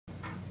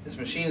This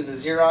machine is a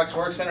Xerox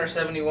Workcentre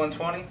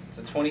 7120. It's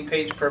a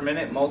 20-page per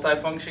minute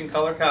multifunction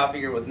color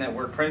copier with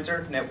network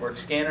printer, network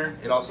scanner.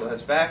 It also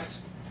has fax.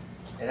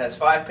 It has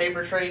 5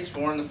 paper trays,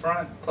 4 in the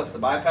front, plus the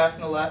bypass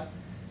in the left.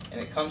 And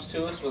it comes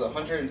to us with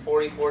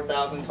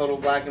 144,000 total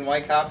black and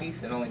white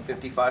copies and only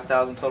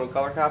 55,000 total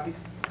color copies.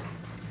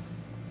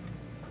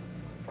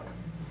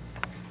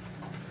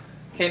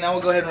 Okay, now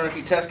we'll go ahead and run a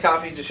few test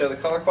copies to show the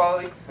color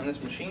quality on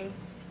this machine.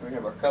 We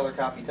have our color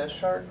copy test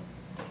chart.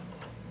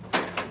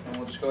 And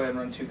we'll just go ahead and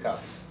run 2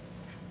 copies.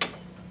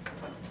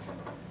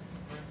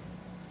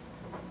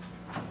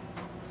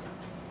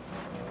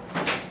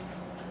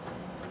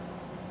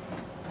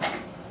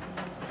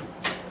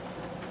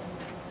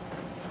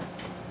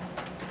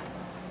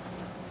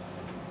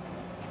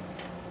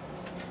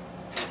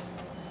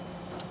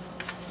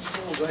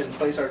 We'll go ahead and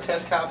place our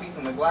test copies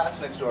on the glass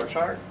next to our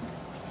chart.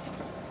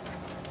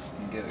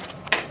 And get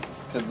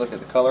a good look at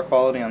the color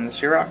quality on this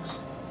Xerox.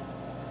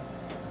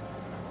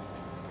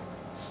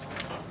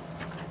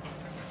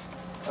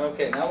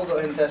 Okay, now we'll go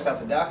ahead and test out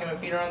the document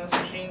feeder on this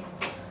machine.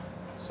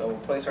 So we'll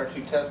place our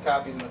 2 test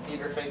copies in the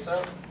feeder face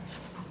up.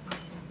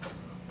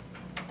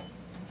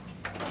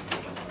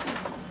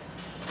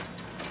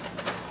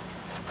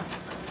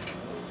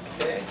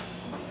 Okay.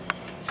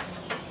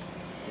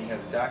 You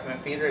have the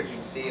document feeder. As you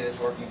can see, it is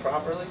working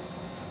properly.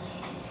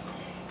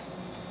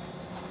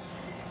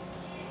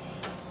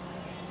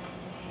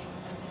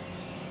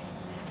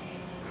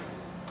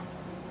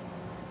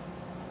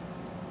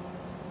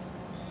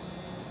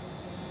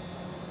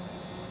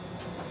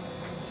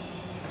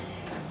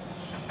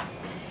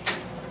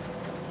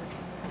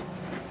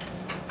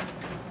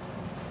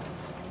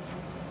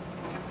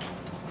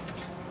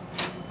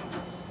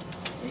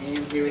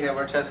 And here we have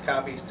our test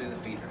copies through the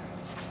feeder.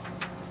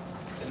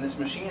 And this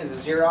machine is a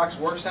Xerox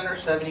Workcentre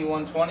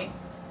 7120.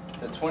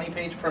 It's a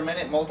 20-page per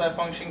minute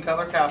multifunction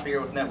color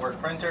copier with network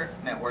printer,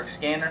 network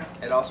scanner.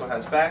 It also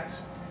has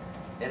fax.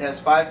 It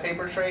has 5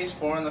 paper trays,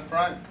 4 in the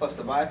front, plus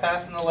the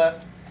bypass in the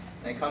left.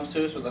 And it comes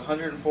to us with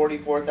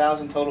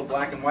 144,000 total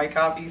black and white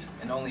copies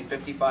and only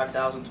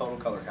 55,000 total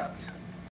color copies.